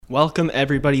Welcome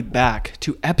everybody back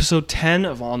to episode 10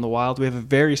 of On the Wild. We have a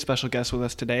very special guest with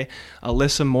us today,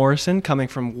 Alyssa Morrison, coming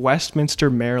from Westminster,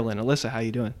 Maryland. Alyssa, how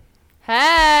you doing?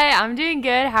 Hey, I'm doing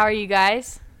good. How are you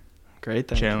guys? Great,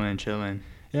 thank you. Chilling.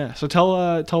 Yeah, so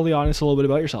tell the audience a little bit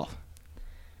about yourself.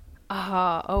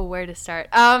 Where to start?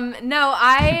 No,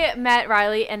 I met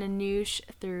Riley and Anush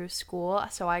through school.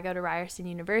 So I go to Ryerson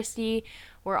University.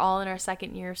 We're all in our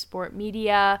second year of sport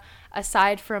media.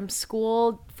 Aside from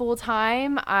school full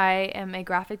time, I am a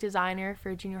graphic designer for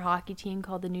a junior hockey team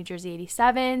called the New Jersey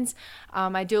 87s.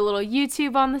 I do a little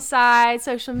YouTube on the side,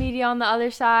 social media on the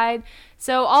other side.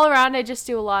 So all around, I just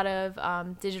do a lot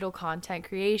of digital content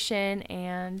creation,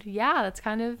 and yeah, that's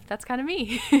kind of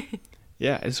me.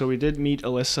 Yeah, and so we did meet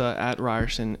Alyssa at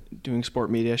Ryerson doing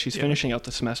sport media. She's finishing out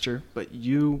the semester, but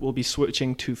you will be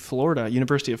switching to Florida,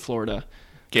 University of Florida.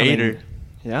 Gator.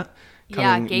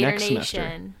 Coming Gator next Nation.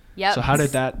 semester. Yep. So how did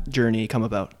that journey come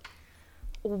about?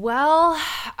 Well,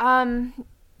 I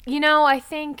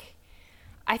think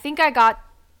I got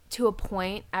to a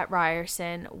point at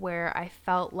Ryerson where I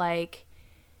felt like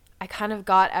I kind of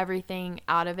got everything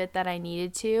out of it that I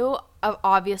needed to.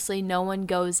 Obviously, no one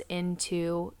goes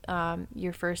into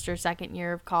your first or second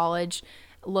year of college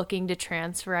looking to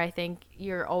transfer. I think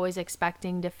you're always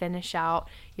expecting to finish out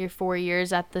your 4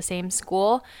 years at the same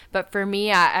school. But for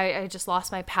me, I just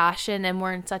lost my passion, and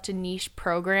we're in such a niche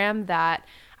program that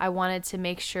I wanted to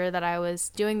make sure that I was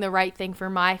doing the right thing for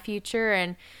my future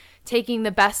and taking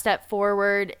the best step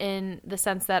forward in the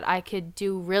sense that I could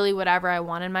do really whatever I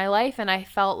want in my life. And I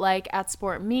felt like at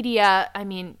Sport Media, I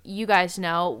mean, you guys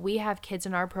know, we have kids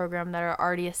in our program that are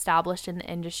already established in the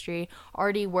industry,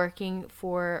 already working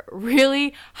for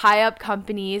really high up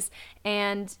companies.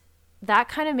 And that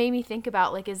kind of made me think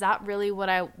about, like, is that really what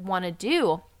I want to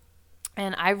do?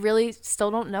 And I really still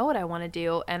don't know what I want to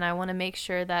do. And I want to make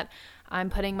sure that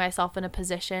I'm putting myself in a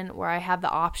position where I have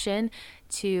the option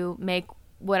to make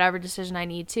whatever decision I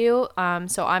need to.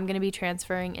 So I'm going to be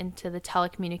transferring into the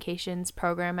telecommunications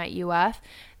program at UF.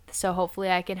 So hopefully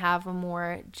I can have a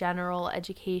more general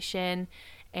education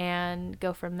and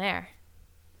go from there.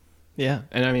 Yeah,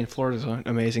 and I mean, Florida's an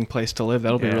amazing place to live.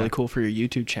 That'll be really cool for your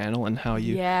YouTube channel and how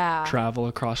you travel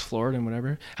across Florida and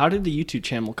whatever. How did the YouTube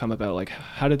channel come about? Like,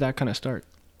 how did that kind of start?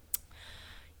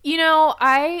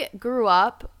 I grew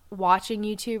up watching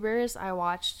YouTubers. I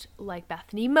watched like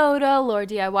Bethany Moda, Lord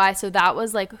DIY, so that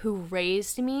was like who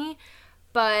raised me.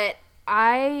 But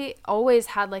I always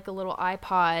had like a little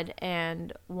iPod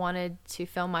and wanted to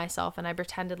film myself, and I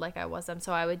pretended like I was them.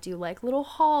 So I would do like little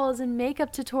hauls and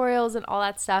makeup tutorials and all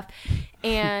that stuff.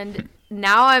 And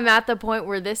now I'm at the point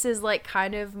where this is like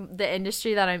kind of the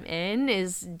industry that I'm in,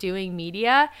 is doing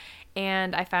media.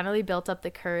 And I finally built up the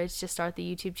courage to start the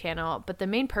YouTube channel. But the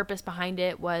main purpose behind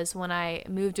it was when I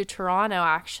moved to Toronto,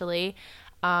 actually.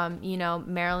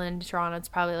 Maryland to Toronto, it's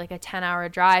probably like a 10-hour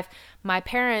drive. My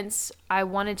parents, I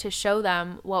wanted to show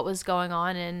them what was going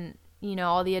on and,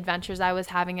 all the adventures I was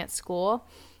having at school.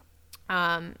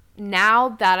 Now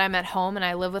that I'm at home and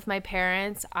I live with my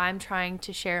parents, I'm trying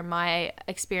to share my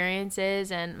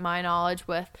experiences and my knowledge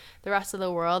with the rest of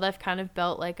the world. I've kind of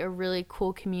built like a really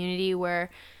cool community where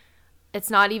it's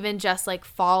not even just like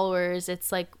followers.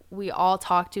 It's like we all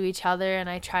talk to each other, and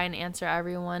I try and answer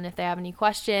everyone if they have any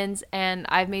questions. And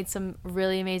I've made some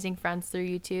really amazing friends through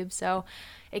YouTube. So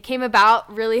it came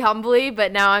about really humbly,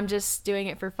 but now I'm just doing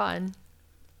it for fun.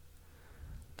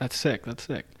 That's sick.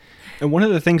 And one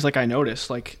of the things like I noticed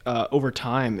like over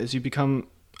time is you become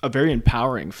a very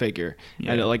empowering figure,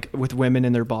 and like with women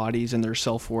and their bodies and their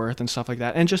self-worth and stuff like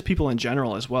that, and just people in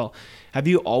general as well. Have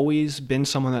you always been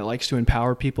someone that likes to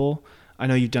empower people? I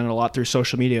know you've done it a lot through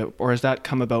social media, or has that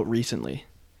come about recently?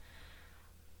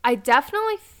 I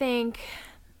definitely think,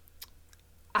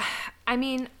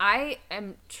 I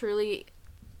am truly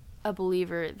a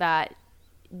believer that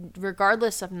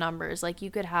regardless of numbers, like you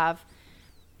could have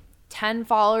 10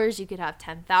 followers, you could have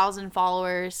 10,000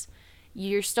 followers,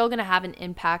 you're still going to have an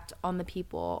impact on the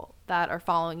people that are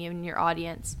following you in your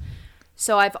audience.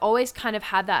 So I've always kind of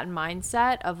had that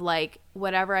mindset of like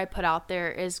whatever I put out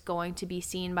there is going to be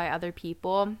seen by other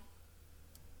people.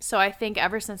 So I think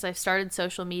ever since I've started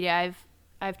social media,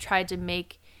 I've tried to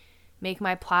make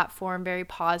my platform very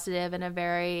positive and a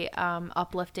very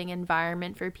uplifting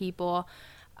environment for people.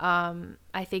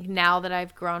 I think now that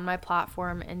I've grown my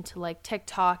platform into like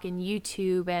TikTok and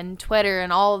YouTube and Twitter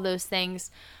and all of those things,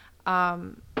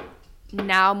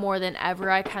 now more than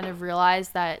ever, I kind of realize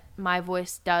that my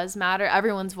voice does matter.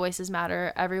 Everyone's voices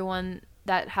matter. Everyone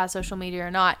that has social media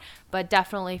or not, but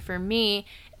definitely for me,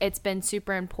 it's been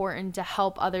super important to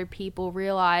help other people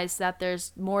realize that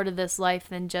there's more to this life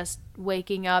than just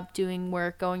waking up, doing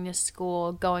work, going to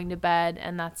school, going to bed,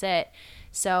 and that's it.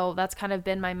 So that's kind of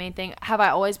been my main thing. Have I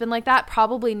always been like that?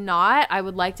 Probably not. I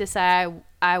would like to say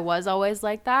I was always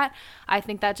like that. I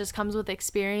think that just comes with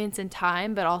experience and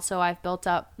time, but also I've built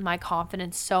up my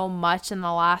confidence so much in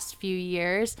the last few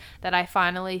years that I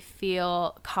finally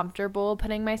feel comfortable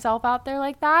putting myself out there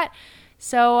like that.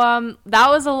 So that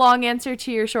was a long answer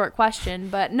to your short question,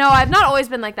 but no, I've not always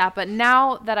been like that. But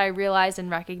now that I realize and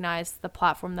recognize the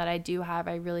platform that I do have,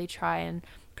 I really try and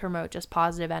promote just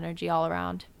positive energy all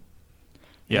around.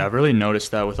 Yeah, I've really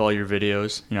noticed that with all your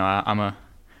videos. You know,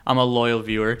 I'm a loyal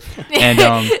viewer, and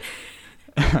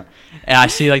and I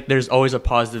see like there's always a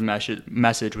positive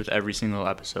message with every single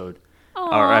episode.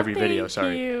 Or every video,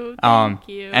 sorry. Thank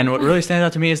you. And what really stands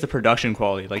out to me is the production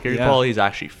quality. Like your quality is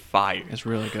actually fire. It's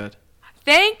really good.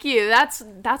 Thank you. That's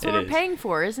what we're paying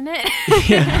for, isn't it?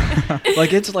 Yeah.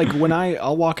 Like it's like when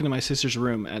I'll walk into my sister's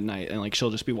room at night and like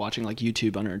she'll just be watching like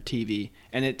YouTube on her TV,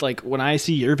 and it like when I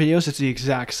see your videos, it's the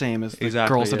exact same as the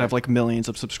girls that have like millions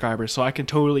of subscribers. So I can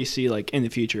totally see like in the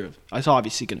future, it's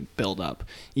obviously going to build up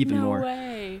even more. No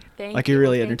way. Thank like you. you're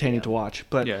really entertaining to watch.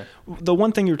 But the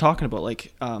one thing you were talking about,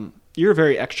 like you're a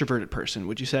very extroverted person,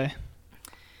 would you say?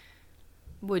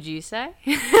 Would you say?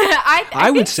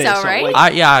 I would say so, right?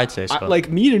 Like, I'd say so.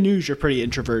 Like me and Anuj are pretty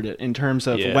introverted in terms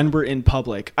of when we're in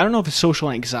public. I don't know if it's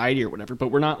social anxiety or whatever, but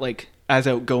we're not like as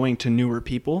outgoing to newer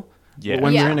people. Yeah. But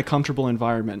when we're in a comfortable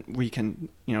environment, we can,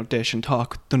 dish and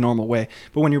talk the normal way.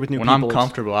 But when you're with new people, when I'm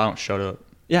comfortable, I don't shut up.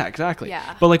 Yeah, exactly.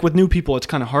 Yeah. But like with new people, it's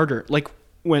kind of harder. Like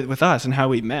with us and how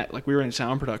we met, like we were in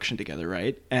sound production together,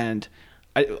 right? And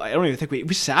I don't even think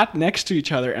we sat next to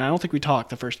each other, and I don't think we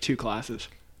talked the first 2 classes.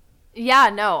 Yeah,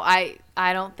 no, I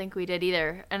don't think we did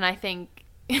either. And I think,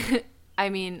 I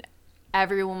mean,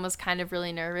 everyone was kind of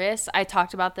really nervous. I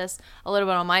talked about this a little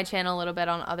bit on my channel, a little bit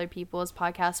on other people's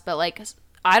podcasts, but like,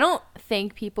 I don't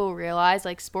think people realize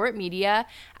like sport media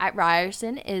at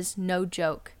Ryerson is no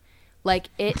joke. Like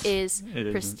it is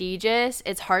prestigious.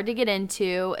 It's hard to get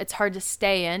into. It's hard to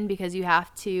stay in because you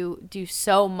have to do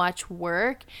so much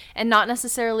work, and not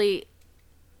necessarily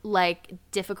like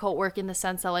difficult work in the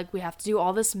sense that like we have to do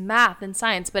all this math and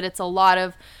science, but it's a lot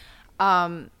of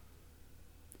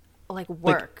like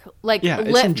work, like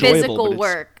physical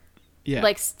work,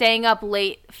 like staying up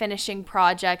late, finishing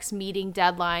projects, meeting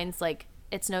deadlines. Like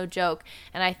it's no joke.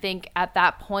 And I think at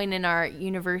that point in our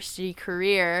university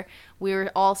career, we were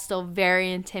all still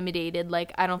very intimidated.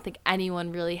 Like I don't think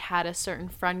anyone really had a certain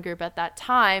friend group at that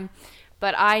time.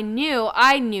 But I knew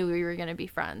we were going to be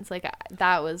friends. Like,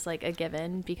 that was, like, a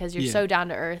given because you're so down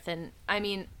to earth. And, I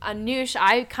mean, Anush,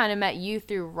 I kind of met you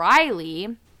through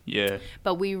Riley. Yeah.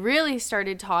 But we really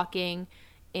started talking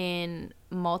in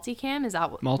multicam. Is that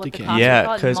what the class was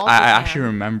called? Because I actually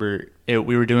remember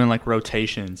we were doing, like,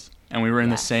 rotations. And we were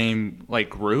in the same, like,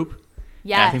 group.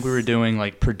 Yes. And I think we were doing,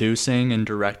 like, producing and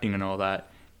directing and all that.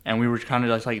 And we were kind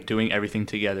of just, like, doing everything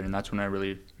together. And that's when I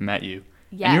really met you.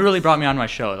 Yes. And you really brought me on my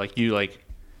show. Like, you, like,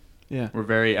 were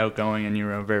very outgoing and you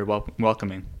were very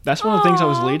welcoming. That's one of the things I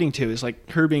was leading to is,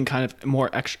 like, her being kind of more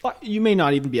you may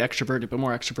not even be extroverted, but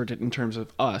more extroverted in terms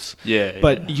of us. Yeah.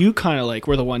 But you kind of, like,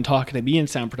 were the one talking to me in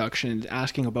sound production and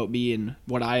asking about me and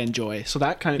what I enjoy. So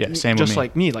that kind of, just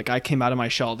like me, like, I came out of my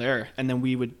shell there. And then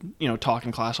we would, talk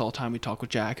in class all the time. We'd talk with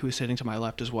Jack, who was sitting to my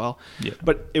left as well. Yeah.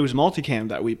 But it was multicam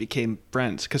that we became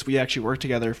friends because we actually worked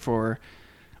together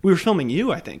we were filming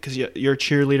you, I think, because you're a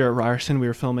cheerleader at Ryerson. We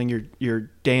were filming your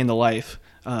day in the life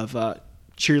of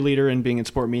cheerleader and being in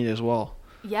sport media as well.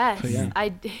 Yes. So,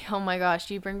 oh my gosh,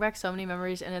 you bring back so many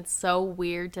memories, and it's so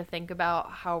weird to think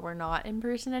about how we're not in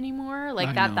person anymore.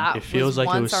 Like that it feels like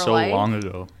it was so long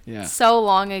ago. Yeah. So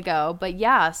long ago. But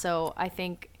yeah, so I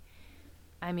think,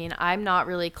 I mean, I'm not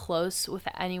really close with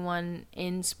anyone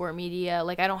in sport media.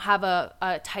 Like, I don't have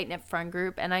a tight-knit friend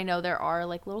group, and I know there are,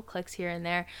 like, little cliques here and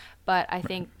there, but I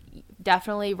think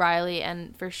definitely Riley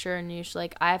and for sure Anush,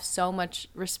 like, I have so much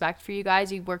respect for you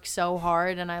guys. You work so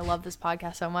hard, and I love this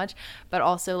podcast so much, but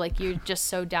also, like, you're just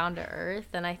so down to earth,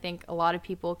 and I think a lot of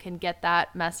people can get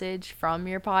that message from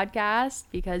your podcast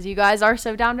because you guys are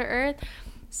so down to earth.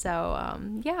 So,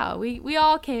 we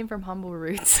all came from humble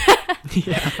roots.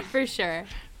 Yeah. For sure.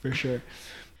 For sure.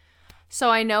 So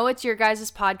I know it's your guys'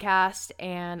 podcast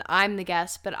and I'm the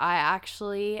guest, but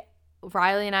Riley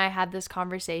and I had this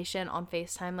conversation on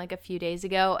FaceTime like a few days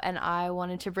ago, and I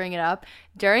wanted to bring it up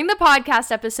during the podcast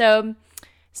episode.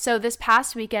 So this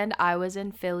past weekend, I was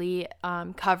in Philly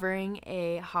covering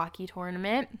a hockey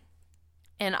tournament.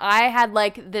 And I had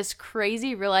like this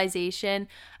crazy realization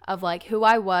of like who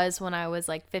I was when I was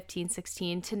like 15,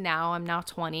 16 to now. I'm now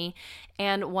 20.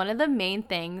 And one of the main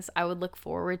things I would look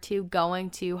forward to going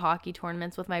to hockey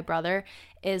tournaments with my brother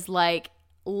is like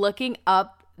looking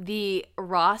up the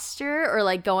roster or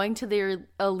like going to their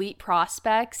elite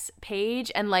prospects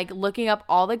page and like looking up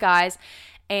all the guys.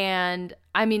 And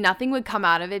I mean, nothing would come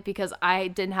out of it because I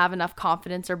didn't have enough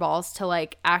confidence or balls to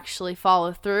like actually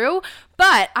follow through.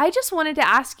 But I just wanted to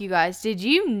ask you guys, did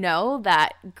you know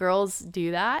that girls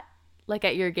do that like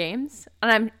at your games?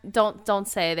 And don't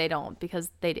say they don't, because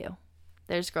they do.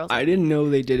 There's girls. I didn't know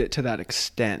they did it to that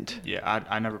extent. Yeah,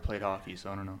 I never played hockey,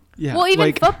 so I don't know. Yeah. Well, even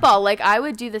like, football, like I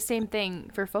would do the same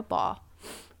thing for football.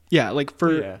 Yeah, like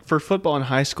for football in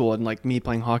high school and like me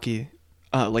playing hockey,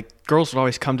 like girls would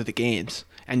always come to the games.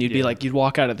 And you'd be like, you'd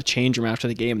walk out of the change room after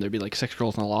the game, there'd be like 6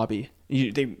 girls in the lobby.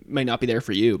 They might not be there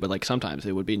for you, but like sometimes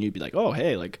they would be, and you'd be like, oh,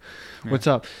 hey, like, what's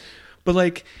up? But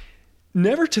like,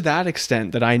 never to that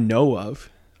extent that I know of.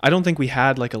 I don't think we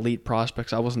had like elite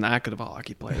prospects. I wasn't that good of a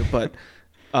hockey player, but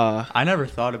I never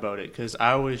thought about it because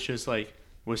I was just like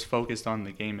was focused on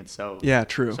the game itself. Yeah,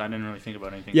 true. So I didn't really think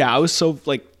about anything Yeah, else. I was so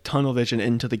like tunnel vision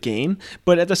into the game,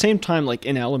 but at the same time, like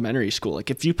in elementary school,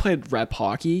 like if you played rep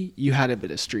hockey, you had a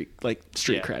bit of street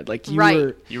cred. Like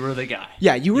you were the guy.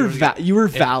 Yeah, you were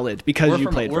valid because you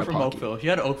played We're rep from hockey. Oakville. If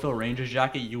you had an Oakville Rangers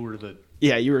jacket, you were the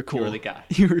Yeah, you were cool. You were the guy.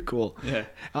 You were cool. Yeah.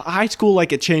 High school,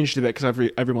 like it changed a bit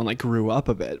because everyone like grew up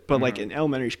a bit, but like in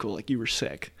elementary school, like you were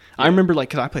sick. I remember like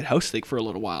because I played house league for a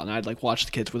little while, and I'd like watch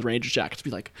the kids with Rangers jackets,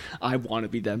 be like, I want to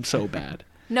be them so bad.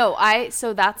 No,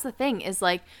 so that's the thing is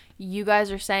like you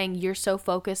guys are saying you're so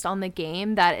focused on the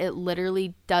game that it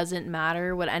literally doesn't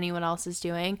matter what anyone else is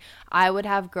doing. I would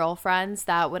have girlfriends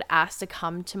that would ask to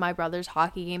come to my brother's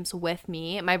hockey games with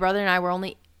me. My brother and I were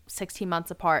only 16 months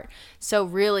apart. So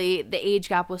really the age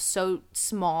gap was so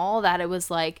small that it was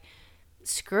like,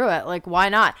 screw it. Like, why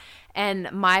not?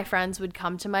 And my friends would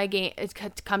come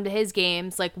to his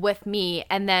games like with me.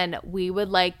 And then we would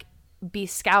like be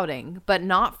scouting, but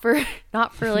not for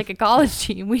like a college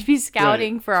team. We'd be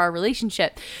scouting for our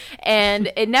relationship.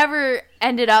 And it never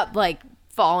ended up like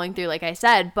falling through, like I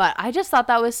said, but I just thought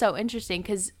that was so interesting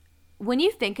because when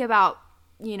you think about,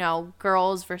 you know,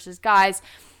 girls versus guys,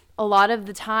 a lot of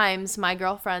the times my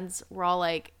girlfriends were all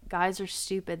like, guys are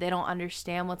stupid. They don't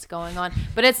understand what's going on.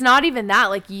 But it's not even that.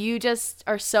 Like, you just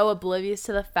are so oblivious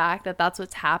to the fact that that's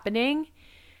what's happening.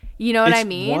 You know what I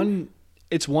mean?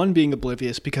 It's one being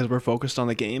oblivious because we're focused on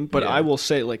the game, but I will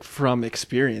say, like, from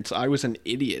experience, I was an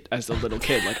idiot as a little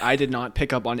kid. Like, I did not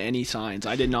pick up on any signs.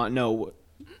 I did not know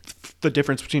the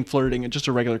difference between flirting and just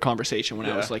a regular conversation when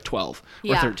I was like 12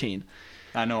 or 13.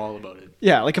 I know all about it.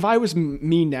 Yeah, like if I was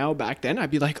me now back then,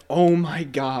 I'd be like, oh my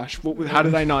gosh, how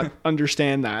did I not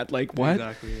understand that? Like, what?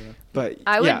 Exactly, yeah. But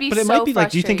I would be but it so might be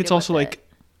like, do you think it's also frustrated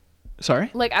like,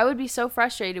 sorry? Like, I would be so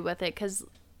frustrated with it because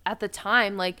at the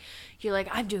time, like, you're like,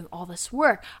 I'm doing all this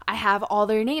work. I have all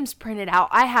their names printed out.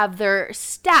 I have their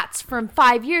stats from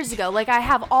 5 years ago. Like, I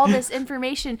have all this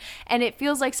information and it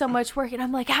feels like so much work. And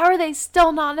I'm like, how are they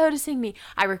still not noticing me?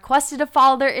 I requested to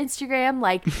follow their Instagram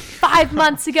like 5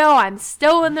 months ago. I'm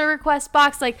still in the request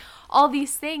box, like all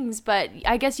these things. But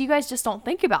I guess you guys just don't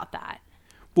think about that.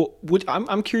 Well,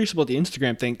 I'm curious about the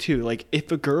Instagram thing too. Like,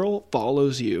 if a girl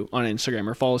follows you on Instagram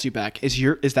or follows you back,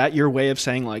 is that your way of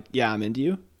saying like, yeah, I'm into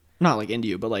you? Not like into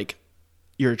you, but like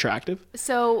you're attractive?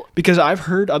 So, because I've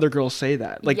heard other girls say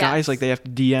that. Like, guys, yes. like they have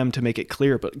to DM to make it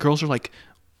clear, but girls are like,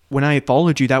 when I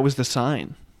followed you, that was the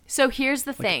sign. So here's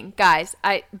the thing, guys.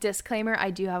 Disclaimer, I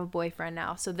do have a boyfriend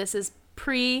now. So this is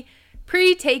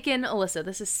pre-taken Alyssa.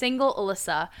 This is single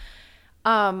Alyssa.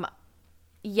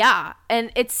 Yeah,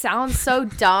 and it sounds so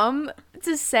dumb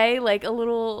to say like a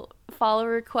little follow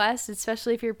request,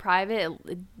 especially if you're private.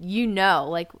 You know,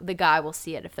 like the guy will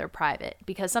see it if they're private,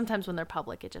 because sometimes when they're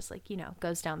public, it just like, you know,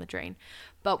 goes down the drain.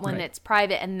 But when it's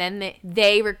private and then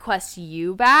they request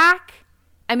you back,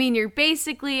 I mean, you're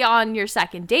basically on your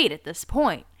second date at this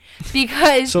point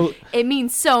because it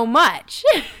means so much.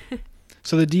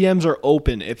 So the DMs are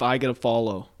open if I get a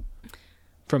follow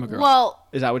from a girl. Well,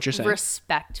 is that what you're saying?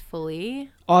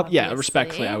 Respectfully. Yeah,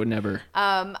 respectfully. I would never.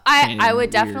 I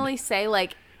would definitely say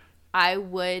like I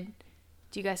would.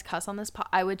 Do you guys cuss on this?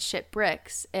 I would shit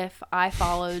bricks if I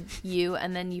followed you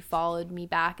and then you followed me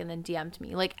back and then DM'd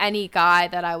me. Like any guy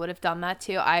that I would have done that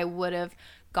to, I would have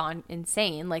gone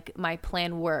insane. Like my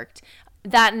plan worked.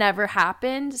 That never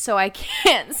happened, so I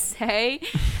can't say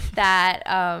that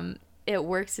it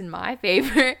works in my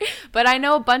favor. But I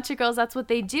know a bunch of girls, that's what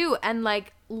they do. And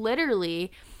like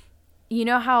literally, you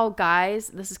know how guys,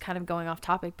 this is kind of going off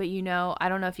topic, but you know, I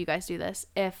don't know if you guys do this,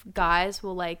 if guys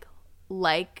will like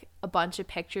like a bunch of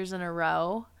pictures in a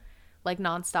row, like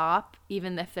nonstop,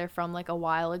 even if they're from like a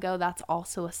while ago, that's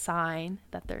also a sign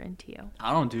that they're into you.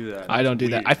 I don't do that. I don't do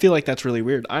that. I feel like that's really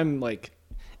weird. I'm like,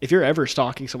 if you're ever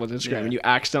stalking someone's Instagram and you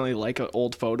accidentally like an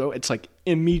old photo, it's like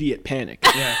immediate panic.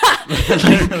 Yeah.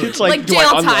 It's like do jail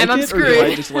I unlike time, I'm it screwed. or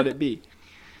do I just let it be?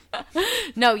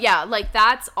 No, yeah, like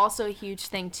that's also a huge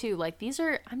thing too. Like these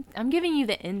are, I'm giving you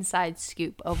the inside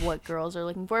scoop of what girls are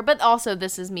looking for, but also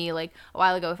this is me like a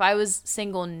while ago. If I was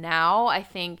single now, I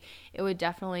think it would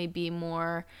definitely be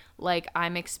more like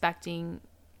I'm expecting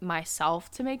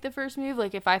myself to make the first move.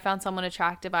 Like if I found someone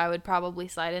attractive, I would probably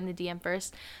slide in the DM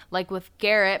first. Like with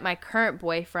Garrett, my current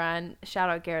boyfriend, shout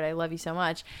out Garrett, I love you so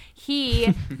much.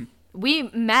 We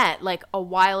met like a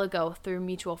while ago through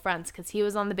mutual friends because he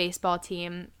was on the baseball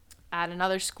team at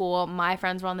another school. My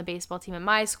friends were on the baseball team at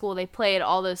my school. They played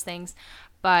all those things.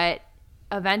 But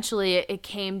eventually it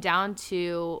came down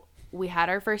to we had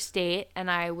our first date and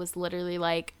I was literally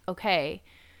like, okay,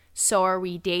 so are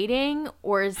we dating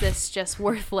or is this just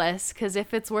worthless? Because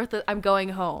if it's worth it, I'm going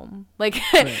home. Like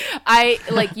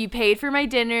you paid for my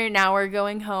dinner. Now we're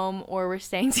going home or we're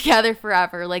staying together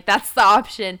forever. Like that's the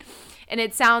option. And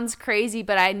it sounds crazy,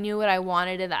 but I knew what I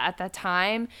wanted at that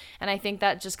time. And I think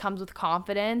that just comes with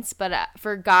confidence. But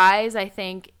for guys, I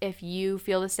think if you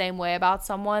feel the same way about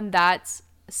someone, that's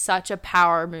such a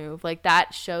power move. Like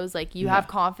that shows like you have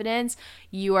confidence.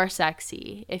 You are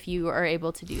sexy if you are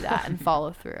able to do that and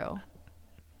follow through.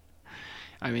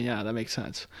 I mean, yeah, that makes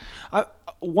sense.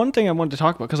 One thing I wanted to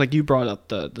talk about, because like you brought up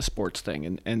the sports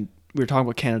thing and we were talking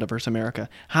about Canada versus America.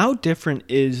 How different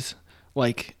is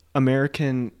like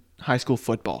American high school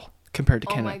football compared to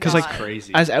Canada? Because like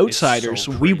crazy. As outsiders,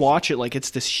 we watch it like it's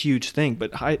this huge thing,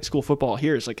 but high school football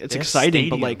here is like it's exciting,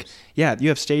 but like you have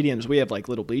stadiums, we have like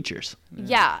little bleachers.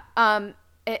 Yeah,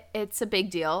 it's a big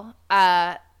deal.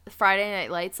 Friday Night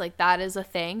Lights, like that is a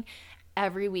thing.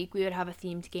 Every week we would have a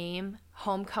themed game.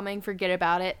 Homecoming, forget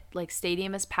about it. Like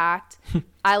stadium is packed.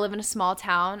 I live in a small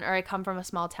town, or I come from a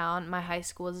small town. My high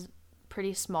school is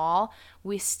pretty small.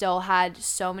 We still had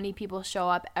so many people show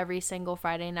up every single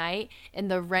Friday night in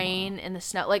the rain, in the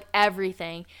snow, like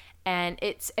everything. And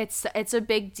it's a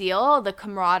big deal. The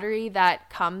camaraderie that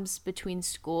comes between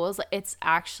schools, it's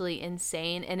actually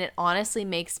insane. And it honestly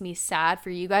makes me sad for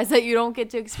you guys that you don't get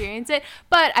to experience it.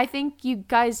 But I think you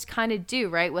guys kind of do,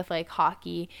 right? With like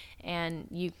hockey and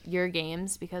your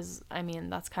games, because I mean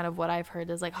that's kind of what I've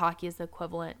heard is like hockey is the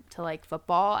equivalent to like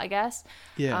football, I guess.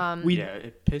 Yeah.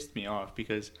 It pissed me off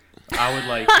because I would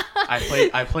like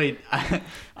I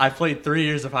played 3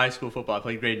 years of high school football. I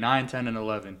played grade 9, 10, and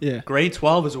 11. Yeah. Grade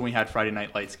 12 is when we had Friday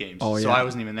Night Lights games. Oh, yeah. So I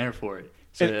wasn't even there for it.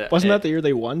 So wasn't that the year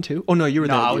they won too? Oh no, you were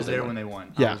there. No, I was there when they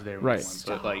won. Yeah, I was there when they won.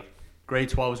 But like grade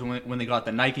 12 was when they got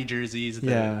the Nike jerseys,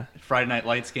 the Friday Night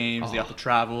Lights games, they got to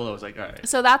travel. I was like, all right.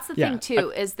 So that's the thing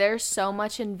too, is there's so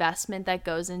much investment that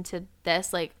goes into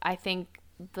this. Like I think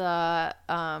the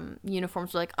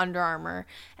uniforms were like Under Armour,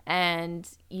 and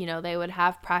you know they would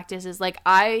have practices. Like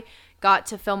I got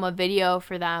to film a video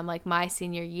for them like my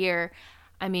senior year.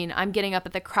 I mean, I'm getting up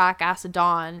at the crack ass of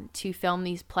dawn to film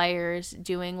these players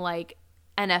doing like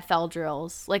NFL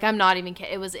drills. Like I'm not even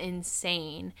kidding. It was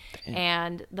insane. Damn.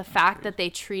 And the fact that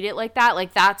they treat it like that,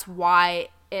 like that's why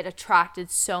it attracted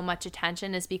so much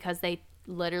attention, is because they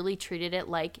literally treated it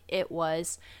like it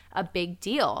was a big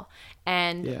deal.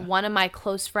 And one of my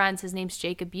close friends, his name's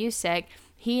Jacob Busick,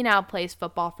 he now plays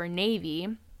football for Navy.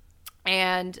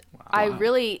 And I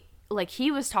really like,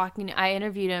 he was talking, I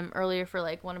interviewed him earlier for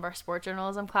like one of our sport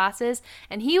journalism classes,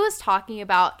 and he was talking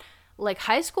about like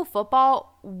high school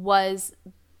football was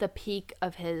the peak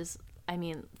of his, I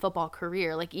mean, football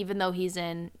career. Like even though he's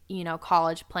in, you know,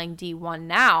 college playing D1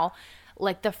 now,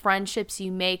 like the friendships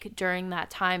you make during that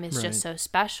time is just so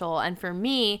special. And for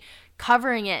me,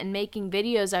 covering it and making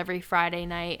videos every Friday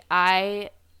night, I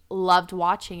loved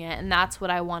watching it, and that's what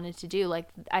I wanted to do. Like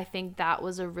I think that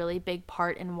was a really big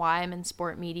part in why I'm in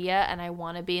sport media and I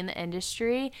want to be in the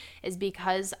industry, is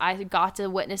because I got to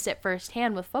witness it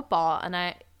firsthand with football, and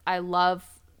I love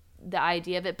the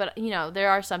idea of it. But you know,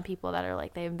 there are some people that are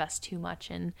like they invest too much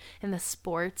in the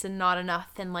sports and not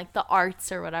enough in like the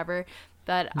arts or whatever.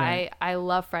 But I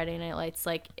love Friday Night Lights.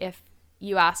 Like if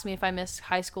you ask me if I miss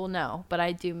high school, no, but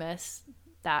I do miss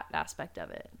that aspect of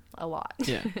it a lot.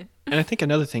 Yeah. And I think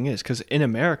another thing is because in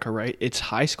America, right, it's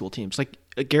high school teams. Like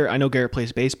Garrett, I know Garrett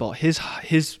plays baseball. His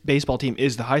baseball team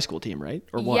is the high school team, right?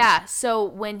 Or was? Yeah. So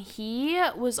when he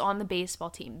was on the baseball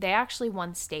team, they actually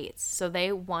won states. So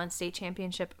they won state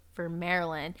championship for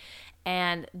Maryland.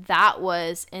 And that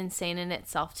was insane in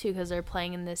itself too, because they're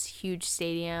playing in this huge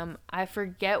stadium. I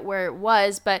forget where it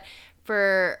was, but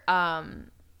for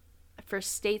for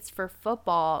states for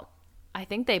football, I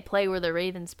think they play where the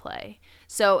Ravens play.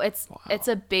 So it's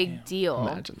a big deal.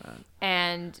 Imagine that.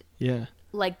 And yeah,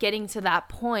 like getting to that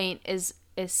point is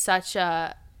such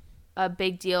a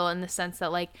big deal in the sense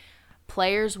that like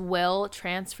players will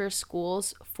transfer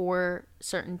schools for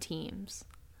certain teams.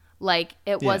 Like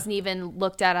it wasn't even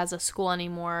looked at as a school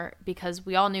anymore because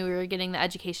we all knew we were getting the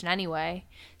education anyway.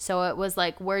 So it was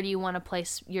like, where do you want to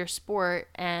place your sport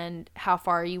and how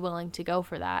far are you willing to go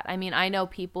for that? I mean, I know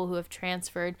people who have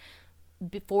transferred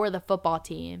for the football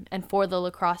team and for the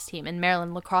lacrosse team. In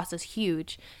Maryland, lacrosse is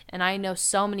huge. And I know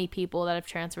so many people that have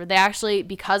transferred. They actually,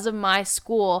 because of my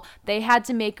school, they had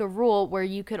to make a rule where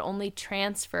you could only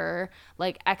transfer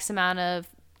like X amount of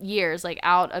years, like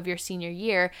out of your senior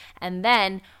year. And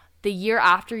then the year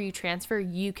after you transfer,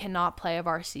 you cannot play a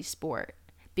varsity sport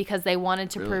because they wanted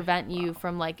to prevent you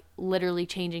from like literally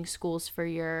changing schools for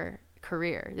your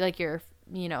career, like your,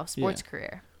 sports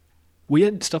career. We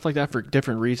had stuff like that for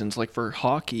different reasons. Like for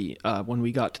hockey, when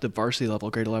we got to the varsity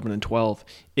level, grade 11 and 12,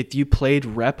 if you played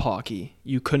rep hockey,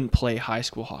 you couldn't play high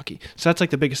school hockey. So that's like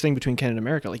the biggest thing between Canada and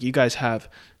America. Like you guys have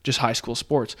just high school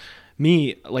sports.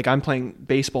 Me, like I'm playing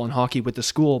baseball and hockey with the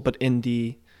school, but in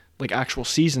the like actual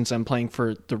seasons, I'm playing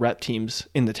for the rep teams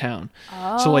in the town.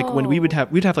 So like when we'd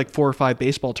have like 4 or 5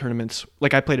 baseball tournaments.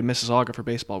 Like I played in Mississauga for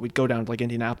baseball. We'd go down to like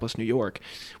Indianapolis, New York.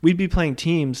 We'd be playing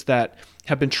teams that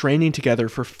have been training together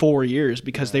for 4 years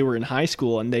because they were in high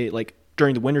school, and they like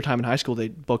during the wintertime in high school,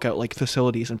 they'd book out like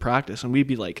facilities and practice, and we'd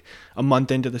be like a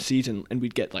month into the season and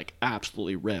we'd get like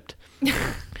absolutely ripped.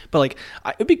 But like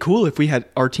it'd be cool if we had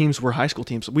our teams were high school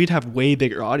teams. We'd have way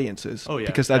bigger audiences. Oh yeah,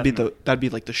 because that'd be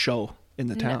like the show in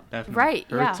the town. Definitely. Right.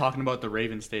 They were yeah. talking about the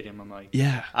Ravens Stadium. I'm like,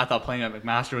 yeah. I thought playing at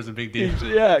McMaster was a big deal.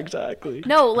 Yeah, exactly.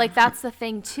 No, like that's the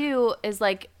thing too, is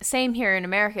like same here in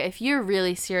America. If you're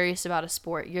really serious about a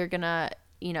sport, you're gonna,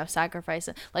 sacrifice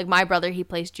it. Like my brother, he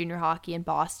plays junior hockey in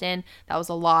Boston. That was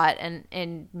a lot. And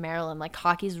in Maryland, like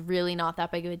hockey's really not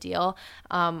that big of a deal.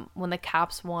 When the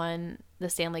Caps won the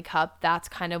Stanley Cup, that's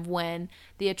kind of when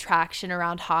the attraction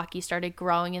around hockey started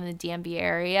growing in the DMV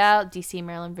area, DC,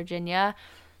 Maryland, Virginia.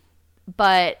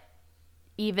 But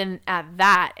even at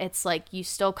that, it's like you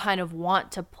still kind of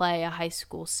want to play a high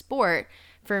school sport.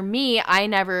 For me, I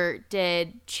never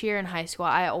did cheer in high school.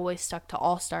 I always stuck to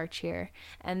all-star cheer.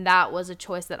 And that was a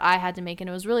choice that I had to make. And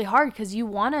it was really hard because you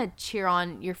want to cheer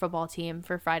on your football team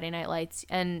for Friday Night Lights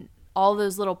and all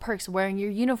those little perks, wearing your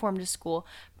uniform to school.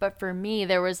 But for me,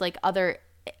 there was like other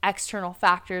external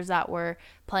factors that were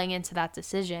playing into that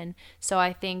decision. So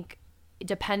I think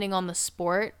depending on the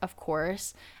sport, of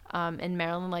course, in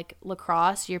Maryland, like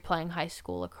lacrosse, you're playing high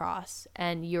school lacrosse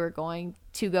and you're going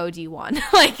to go D1.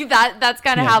 Like that's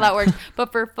kind of how that works.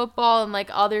 But for football and like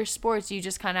other sports, you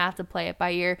just kind of have to play it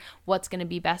by ear, what's going to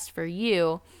be best for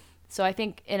you. So I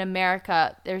think in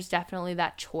America, there's definitely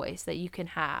that choice that you can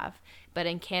have. But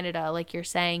in Canada, like you're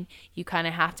saying, you kind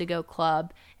of have to go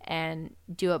club and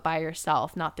do it by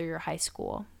yourself, not through your high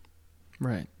school.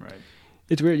 Right.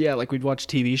 It's weird, yeah. Like we'd watch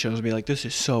TV shows and be like, "This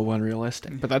is so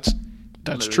unrealistic," but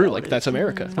that's true. Like that's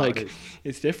America. Like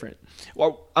it's different.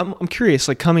 Well, I'm curious.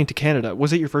 Like coming to Canada,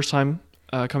 was it your first time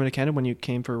coming to Canada when you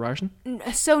came for Ryerson?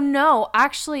 So no,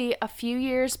 actually, a few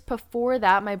years before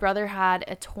that, my brother had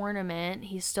a tournament.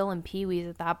 He's still in Pee Wees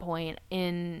at that point,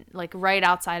 in like right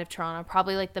outside of Toronto,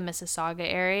 probably like the Mississauga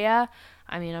area.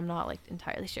 I mean, I'm not like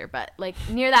entirely sure, but like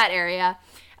near that area.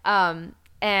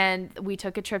 And we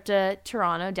took a trip to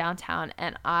Toronto downtown,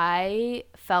 and I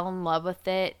fell in love with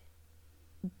it.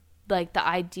 Like the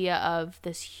idea of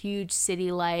this huge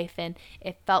city life, and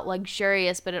it felt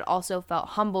luxurious, but it also felt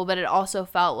humble, but it also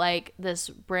felt like this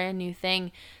brand new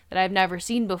thing that I've never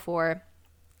seen before.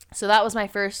 So that was my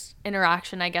first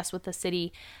interaction, I guess, with the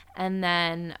city. And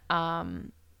then,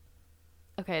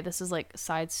 okay, this is like a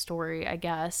side story, I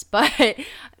guess, but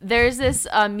there's this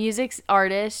music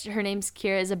artist. Her name's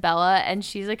Kira Isabella, and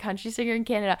she's a country singer in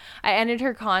Canada. I entered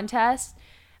her contest.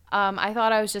 I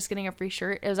thought I was just getting a free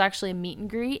shirt. It was actually a meet and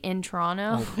greet in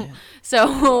Toronto. Oh, so,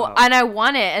 wow. And I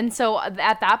won it. And so at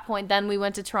that point, then we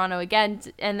went to Toronto again,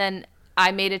 and then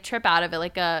I made a trip out of it,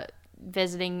 like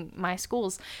visiting my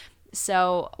schools.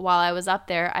 So while I was up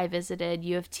there, I visited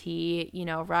U of T,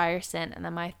 Ryerson, and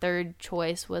then my third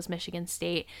choice was Michigan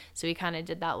State. So we kind of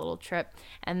did that little trip.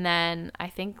 And then I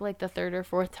think like the third or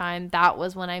fourth time, that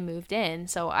was when I moved in.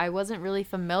 So I wasn't really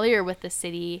familiar with the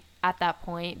city at that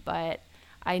point, but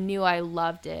I knew I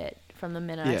loved it from the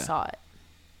minute I saw it.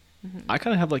 Mm-hmm. I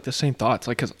kind of have like the same thoughts,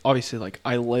 like because obviously like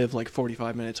I live like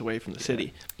 45 minutes away from the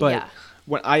city, but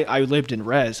when I lived in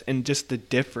res, and just the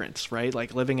difference, right?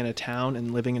 Like living in a town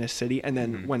and living in a city, and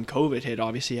then when COVID hit,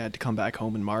 obviously I had to come back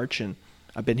home in March, and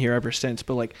I've been here ever since.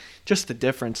 But like just the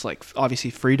difference, like obviously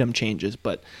freedom changes,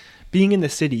 but being in the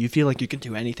city, you feel like you can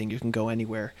do anything, you can go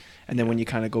anywhere. And then when you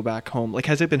kind of go back home, like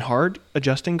has it been hard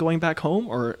adjusting going back home,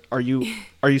 or are you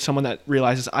someone that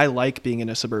realizes I like being in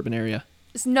a suburban area?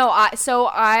 No,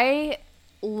 I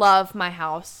love my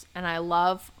house and I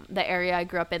love the area I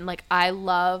grew up in. Like I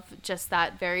love just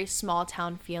that very small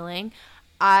town feeling.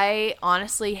 I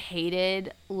honestly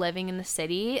hated living in the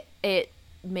city. It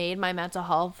made my mental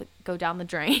health go down the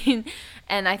drain.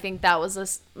 And I think that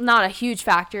was not a huge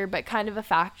factor, but kind of a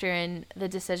factor in the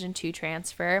decision to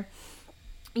transfer.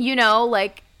 You know,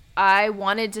 like I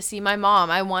wanted to see my mom.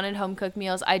 I wanted home cooked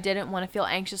meals. I didn't want to feel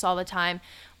anxious all the time.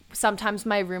 Sometimes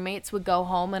my roommates would go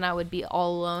home and I would be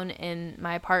all alone in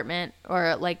my apartment,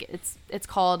 or like it's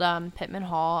called Pittman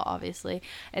Hall, obviously.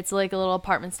 It's like a little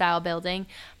apartment style building,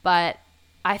 but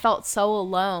I felt so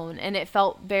alone, and it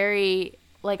felt very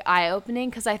like eye-opening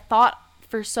because I thought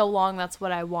for so long that's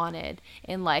what I wanted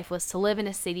in life, was to live in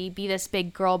a city, be this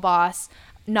big girl boss,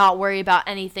 not worry about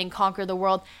anything, conquer the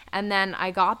world. And then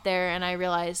I got there and I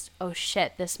realized, oh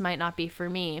shit, this might not be for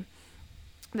me.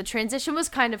 The transition was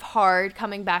kind of hard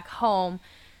coming back home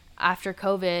after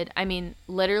COVID. I mean,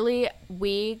 literally,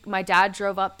 my dad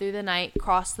drove up through the night,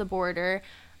 crossed the border.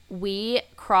 We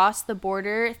crossed the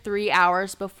border 3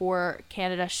 hours before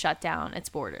Canada shut down its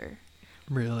border.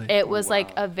 Really? It was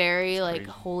like a very like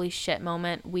holy shit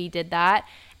moment. We did that.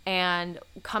 And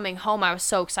coming home, I was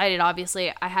so excited.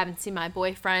 Obviously, I haven't seen my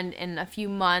boyfriend in a few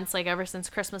months, like ever since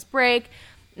Christmas break.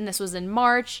 And this was in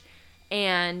March.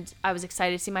 And I was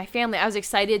excited to see my family. I was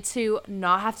excited to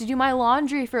not have to do my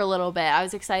laundry for a little bit. I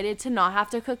was excited to not have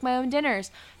to cook my own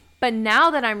dinners. But now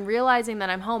that I'm realizing that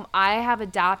I'm home, I have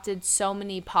adopted so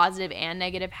many positive and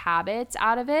negative habits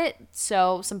out of it.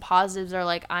 So some positives are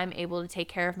like I'm able to take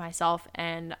care of myself,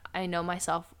 and I know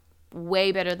myself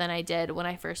way better than I did when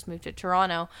I first moved to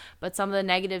Toronto. But some of the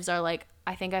negatives are like,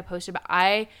 I think I posted, but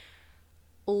I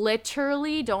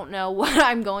literally don't know what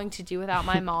I'm going to do without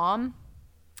my mom.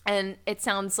 And it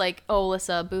sounds like, oh,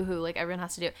 Alyssa, boohoo, like everyone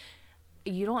has to do it.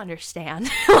 You don't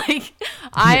understand. Like,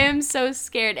 I am so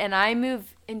scared. And I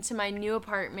move into my new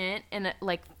apartment in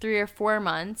like 3 or 4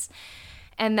 months.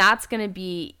 And that's going to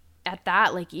be at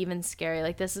that, like, even scary.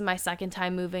 Like, this is my second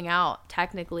time moving out,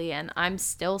 technically, and I'm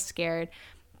still scared.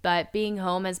 But being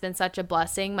home has been such a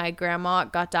blessing. My grandma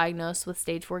got diagnosed with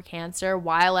stage 4 cancer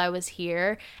while I was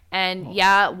here. And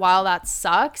yeah, while that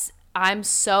sucks, I'm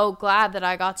so glad that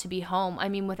I got to be home. I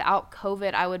mean, without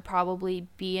COVID, I would probably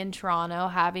be in Toronto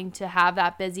having to have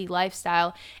that busy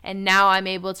lifestyle. And now I'm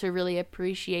able to really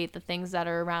appreciate the things that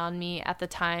are around me at the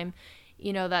time,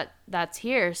 you know, that's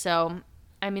here. So,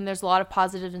 I mean, there's a lot of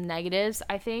positives and negatives,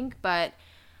 I think. But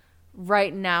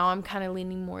right now, I'm kind of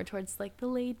leaning more towards like the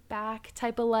laid back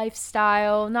type of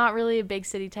lifestyle. Not really a big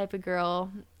city type of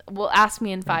girl. Well, ask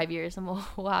me in 5 years and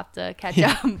we'll have to catch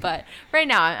up. But right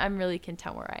now, I'm really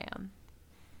content where I am.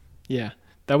 Yeah.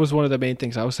 That was one of the main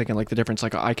things I was thinking, like the difference,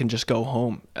 like I can just go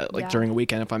home during a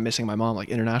weekend if I'm missing my mom. Like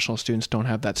international students don't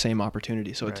have that same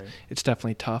opportunity. So it's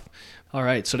definitely tough. All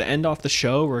right. So to end off the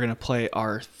show, we're going to play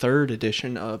our 3rd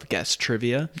edition of Guest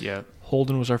Trivia. Yeah.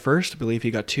 Holden was our first. I believe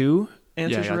he got 2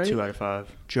 answers right. 2 out of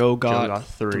 5. Joe got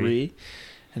 3.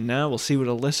 And now we'll see what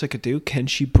Alyssa could do. Can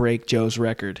she break Joe's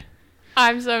record?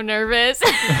 I'm so nervous.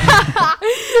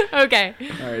 Okay.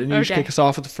 All right, and you just kick us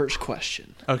off with the first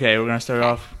question. Okay, we're going to start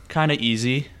off kind of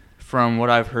easy. From what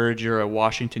I've heard, you're a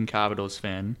Washington Capitals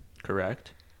fan,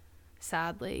 correct?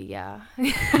 Sadly, yeah.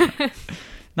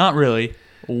 Not really.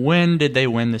 When did they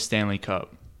win the Stanley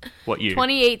Cup? What year?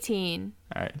 2018.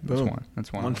 All right, boom.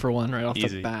 That's one. 1 for 1 right off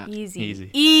the bat.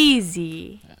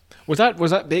 Easy. Yeah. Was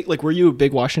that big? Like, were you a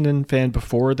big Washington fan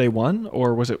before they won,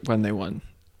 or was it when they won?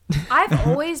 I've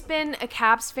always been a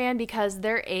Caps fan because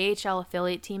their AHL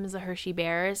affiliate team is the Hershey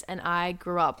Bears, and I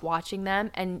grew up watching them.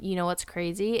 And you know what's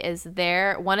crazy is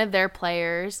one of their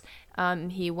players,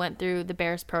 he went through the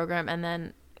Bears program and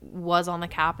then was on the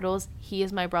Capitals. He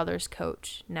is my brother's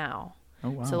coach now.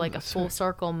 Oh, wow. So like a full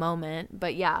circle moment.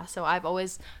 But yeah, so I've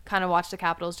always kind of watched the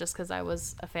Capitals just because I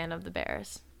was a fan of the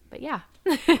Bears. But yeah.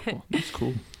 Cool. That's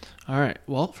cool. All right.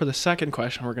 Well, for the second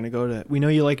question, we're going to go to... We know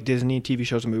you like Disney TV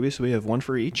shows and movies, so we have 1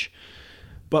 for each.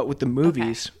 But with the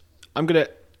movies, I'm going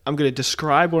to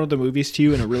describe one of the movies to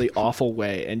you in a really awful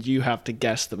way, and you have to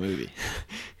guess the movie.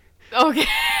 Okay.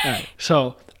 All right.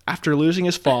 So, after losing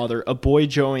his father, a boy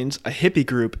joins a hippie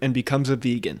group and becomes a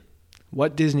vegan.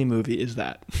 What Disney movie is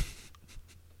that?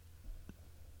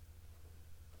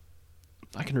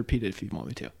 I can repeat it if you want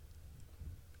me to.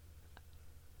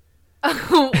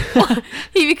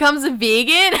 he becomes a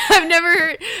vegan. I've never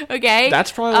heard. Okay,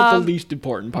 That's probably like the least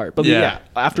important part. But Yeah.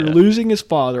 after losing his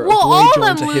father, well, a boy all of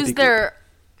joins them a lose hippie their group.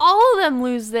 all of them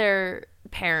lose their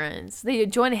parents. They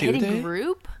join a Do hitting they?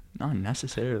 group. Not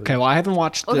necessarily. Okay, well, I haven't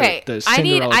watched the, Okay, the I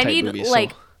need Cinderella type movies, so-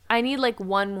 I need like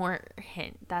one more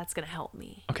hint. That's gonna help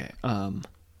me. Okay,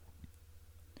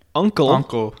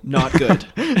 Uncle, not good.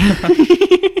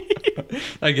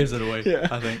 That gives it away. Yeah.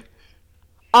 I think.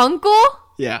 Uncle?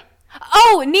 Yeah.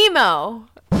 Oh, Nemo.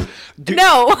 Dude,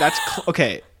 No. That's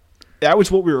okay. That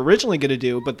was what we were originally going to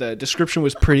do, but the description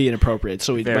was pretty inappropriate,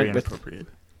 so we Very went with inappropriate.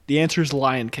 the answer is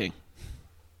Lion King.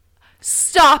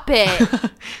 Stop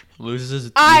it. Loses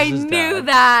his I loses his knew dad.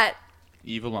 that.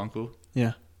 Evil uncle.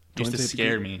 Yeah. Used to Joins a hippie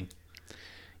scare group. me.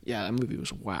 Yeah, that movie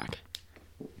was whack.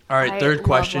 All right, I third love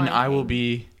question. Lion I will King.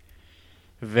 be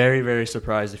very, very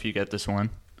surprised if you get this one.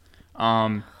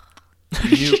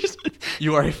 You,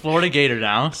 you are a Florida Gator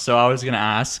now, so I was gonna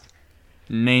ask,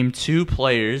 name 2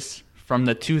 players from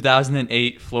the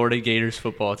 2008 Florida Gators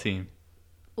football team.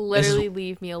 Literally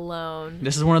leave me alone.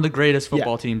 This is one of the greatest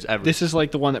football Yeah. teams ever. This is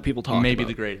like the one that people talk maybe about.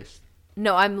 the greatest.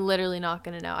 No, I'm literally not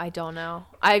gonna know. I don't know.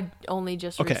 I only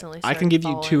just Okay, recently I started can give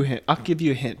you following. 2 hints. I'll give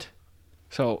you a hint.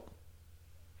 So,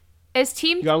 Is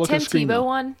Team You gotta look at Tim the screen, Tebow though.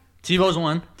 one? Tebow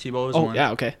was one.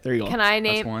 yeah, okay, there you go. Can I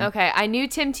name? one. Okay, I knew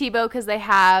Tim Tebow because they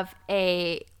have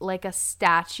a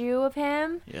statue of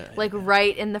him, Yeah, like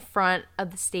right in the front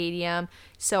of the stadium.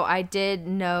 So I did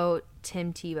know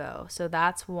Tim Tebow. So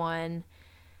that's one.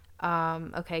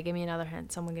 Okay, give me another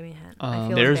hint. Someone give me a hint. I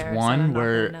feel There's embarrassed that one I'm not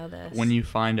where gonna know this. when you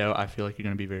find out, I feel like you're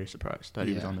gonna be very surprised that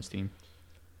he was Yeah. on this team.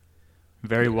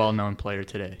 Very well-known player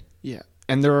today. Yeah,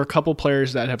 and there are a couple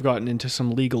players that have gotten into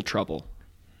some legal trouble.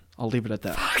 I'll leave it at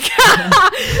that.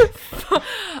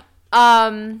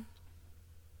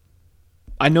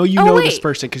 I know you Oh, know this wait.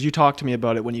 person because you talked to me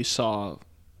about it when you saw.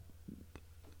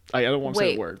 I don't want to say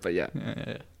Wait. the word, but yeah,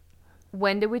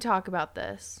 When did we talk about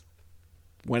this?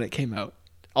 when it came out.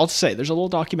 I'll just say there's a little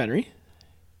documentary.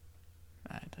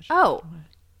 Oh,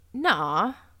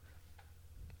 nah.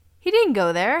 He didn't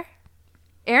go there.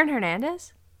 Aaron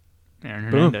Hernandez. Aaron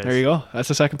Boom, Hernandez. there you go. That's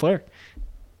the second player.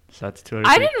 So that's 2 out of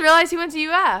I 3. didn't realize he went to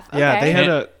UF. Okay. Yeah, they had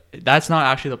a. That's not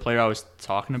actually the player I was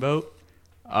talking about.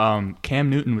 Cam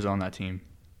Newton was on that team.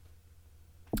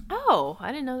 Oh,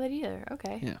 I didn't know that either.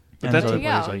 Okay. Yeah, but And that there's other team,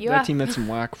 There you players go. like You that have- team had some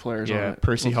whack players on yeah, it.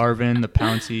 Percy Harvin, the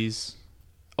Pouncies,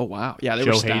 Oh wow, yeah, they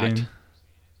Joe were stacked. Hayden,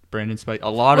 Brandon Spike. A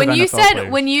lot When of you NFL said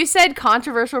players. when you said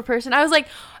controversial person, I was like,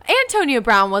 Antonio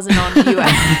Brown wasn't on the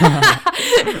UF.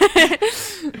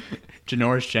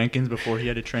 Janoris Jenkins before he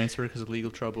had to transfer because of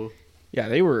legal trouble. Yeah,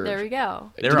 they were. There we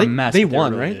go. They were a mess. They but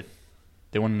won, really right? good.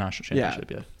 They won a national Yeah.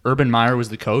 championship. Yeah. Urban Meyer was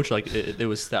the coach. Like it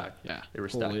was stacked. Yeah, They were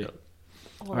stacked holy. up.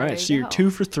 Well, All there right, you so you're go. 2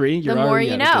 for 3. You're The more already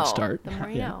you at a know. good start. The more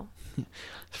you Yeah. know.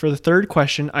 For the third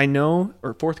question, I know,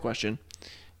 or fourth question,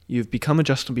 you've become a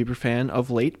Justin Bieber fan of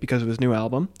late because of his new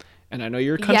album, and I know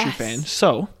you're a country Yes. fan.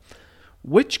 So,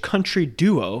 which country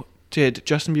duo did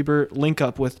Justin Bieber link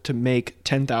up with to make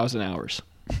 10,000 Hours?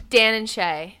 Dan and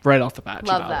Shay. Right off the bat.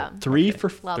 Love Janelle. them. 3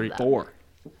 for Love them. 4.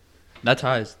 That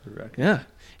ties the record. Yeah.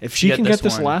 If she Get can this get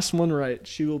this one. last one right,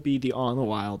 she will be the On the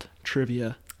Wild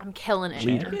trivia I'm killing it.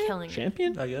 Leader. I'm killing it.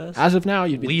 champion. I guess. As of now,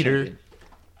 you'd be the Leader. champion.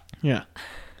 Yeah.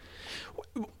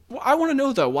 I want to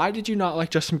know though, why did you not like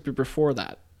Justin Bieber before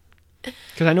that?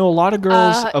 Because I know a lot of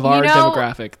girls of our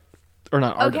demographic, or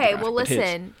not our Okay, demographic, well, but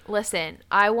his. listen.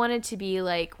 I wanted to be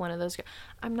like one of those girls.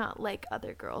 I'm not like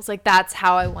other girls. Like, that's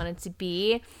how I wanted to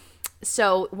be.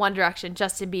 So, One Direction,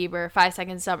 Justin Bieber, 5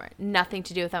 Seconds Summer, nothing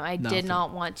to do with them. I Nothing. did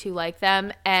not want to like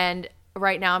them. And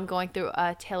right now I'm going through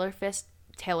a Taylor Swift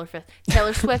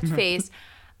phase,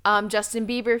 Justin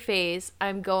Bieber phase.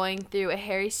 I'm going through a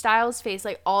Harry Styles phase,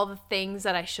 like all the things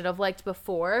that I should have liked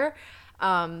before.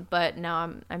 But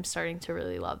now I'm starting to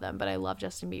really love them. But I love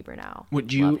Justin Bieber now.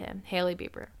 Would you- love him? Haley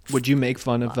Bieber. Would you make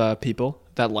fun of people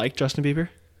that like Justin Bieber?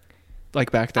 Like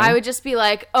back then? I would just be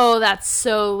like, "Oh, that's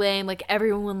so lame. Like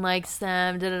everyone likes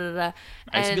them." Da, da, da, da.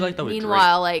 I used to be like that with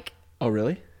meanwhile, like, Oh,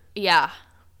 really? yeah,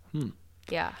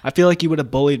 yeah. I feel like you would have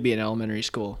bullied me in elementary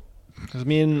school. Because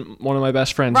me and one of my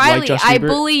best friends Riley, like Justin I Bieber.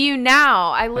 bully you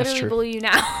now. I literally true. bully you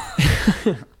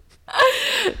now.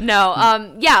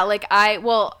 No, yeah, like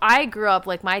I grew up,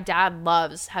 like, my dad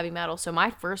loves heavy metal, so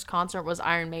my first concert was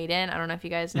Iron Maiden. I don't know if you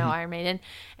guys know Iron Maiden,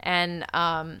 and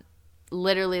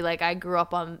literally, like, I grew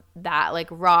up on that, like,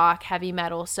 rock, heavy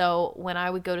metal. So when I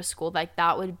would go to school, like,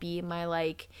 that would be my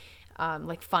like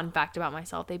fun fact about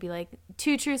myself. They'd be like,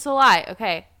 2 truths, a lie.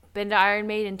 Okay, been to Iron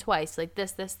Maiden twice, like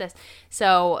this.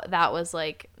 So that was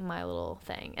like my little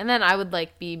thing. And then I would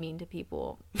like be mean to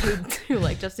people who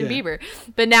like Justin Bieber.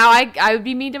 But now I would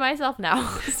be mean to myself now.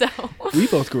 So we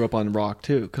both grew up on rock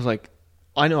too, because like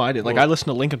I know I did. Like I listened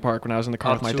to Linkin Park when I was in the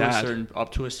car with my dad.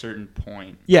 Up to a certain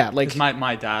point. Yeah, like 'cause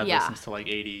my dad listens to like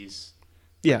 80s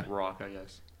rock, I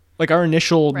guess. Like our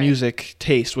initial music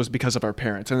taste was because of our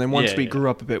parents, and then once we grew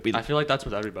up a bit, I feel like that's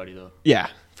with everybody though. Yeah,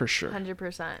 for sure.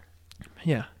 100%.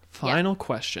 Yeah. Final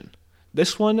question.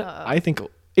 This one, I think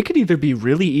it could either be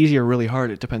really easy or really hard.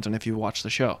 It depends on if you watch the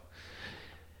show.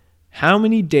 How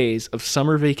many days of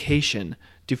summer vacation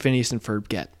do Phineas and Ferb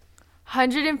get?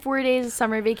 104 days of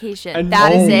summer vacation. And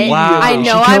that is it. Wow. I know She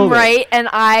I'm killed it. right, and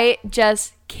I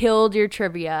just killed your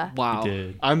trivia. Wow. You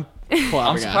did. I'm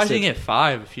I'm surprised you didn't get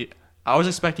 5. I was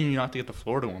expecting you not to get the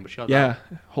Florida one, but you got that.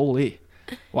 Yeah. Holy.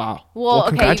 Wow. Well,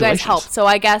 okay, you guys congratulations. helped. So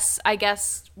I guess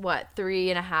what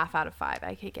 3.5 out of 5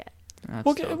 I could get.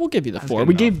 We'll give you the That's 4. good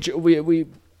We enough. gave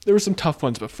there were some tough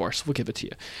ones before, so we'll give it to you.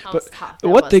 That But was tough. the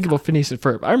That one was thing tough. about Phineas and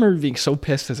Ferb, I remember being so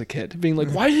pissed as a kid, being like,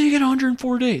 "Why did you get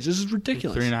 104 days? This is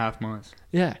ridiculous." 3.5 months.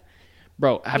 Yeah,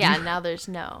 bro. Now there's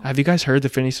no. Have you guys heard the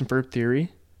Phineas and Ferb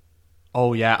theory?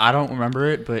 Oh yeah, I don't remember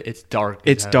it, but it's dark.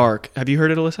 It's dark. Have you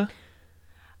heard it, Alyssa?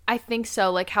 I think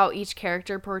so. Like how each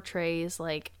character portrays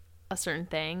like a certain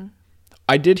thing.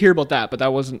 I did hear about that, but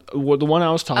that wasn't the one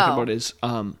I was talking Oh. about. Is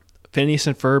Phineas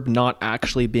and Ferb not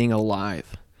actually being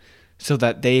alive, so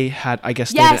that they had, I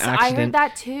guess, they had Yes, an I accident. heard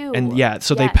that too. And yeah,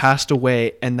 so they Yes. passed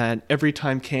away, and then every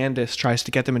time Candace tries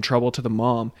to get them in trouble to the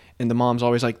mom, and the mom's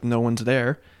always like, "No one's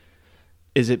there."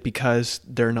 Is it because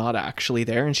they're not actually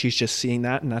there, and she's just seeing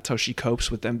that, and that's how she copes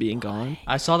with them being gone?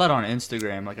 I saw that on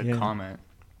Instagram, like a Yeah. comment.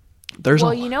 There's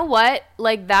Well, a you know what?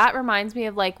 Like that reminds me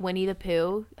of like Winnie the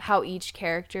Pooh, how each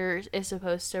character is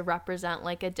supposed to represent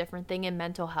like a different thing in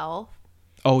mental health.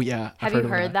 oh yeah, Have I've you of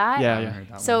heard that? Yeah, I yeah, haven't heard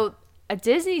that one. So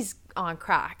Disney's on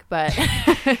crack, but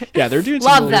yeah. They're doing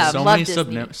Love some really- them. So love many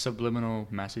Disney. subliminal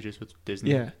messages with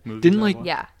Disney Yeah, movies. didn't I like watch.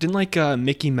 Yeah. didn't like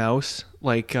Mickey Mouse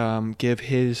like give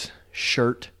his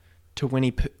shirt to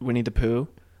Winnie the Pooh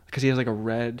because he has like a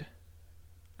red.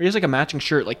 Or he has like a matching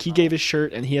shirt. Like he gave his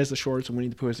shirt and he has the shorts and Winnie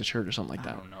the Pooh has the shirt or something like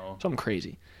that. I don't know. Something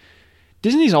crazy.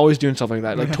 Disney's always doing stuff like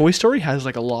that. Like Toy Story has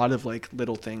like a lot of like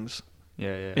little things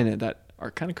Yeah. in it that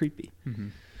are kind of creepy. Mm-hmm.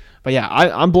 But yeah,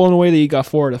 I'm blown away that you got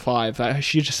 4 out of 5.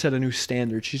 She just set a new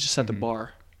standard. She just set the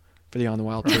bar for the On the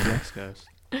Wild trivia. Thanks, guys.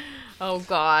 oh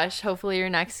gosh, hopefully your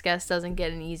next guest doesn't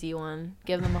get an easy one.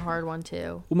 Give them a hard one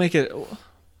too. We'll make it.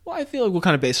 Well, I feel like we'll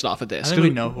kind of base it off of this. I think we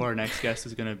know who our next guest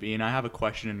is going to be, and I have a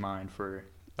question in mind for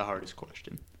the hardest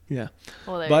question. Yeah.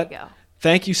 Well, there But- you go.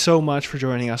 Thank you so much for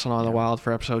joining us on the Wild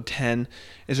for episode 10.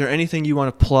 Is there anything you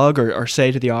want to plug or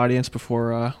say to the audience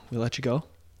before we let you go?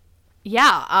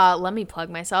 Yeah, let me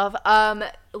plug myself.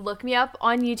 Look me up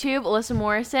on YouTube, Alyssa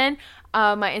Morrison.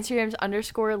 My Instagram's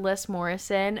 _Liz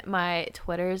Morrison. My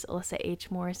Twitter's Alyssa H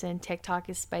Morrison. TikTok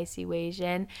is Spicy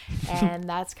Wasian, and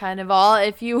that's kind of all.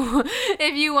 If you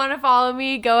want to follow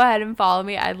me, go ahead and follow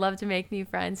me. I'd love to make new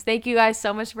friends. Thank you guys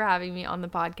so much for having me on the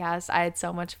podcast. I had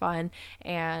so much fun,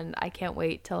 and I can't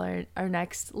wait till our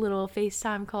next little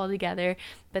FaceTime call together.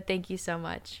 But thank you so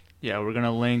much. Yeah, we're going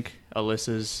to link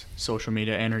Alyssa's social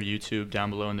media and her YouTube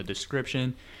down below in the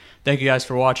description. Thank you guys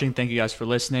for watching. Thank you guys for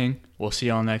listening. We'll see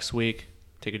y'all next week.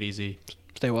 Take it easy.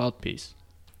 Stay wild. Peace.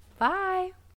 Bye.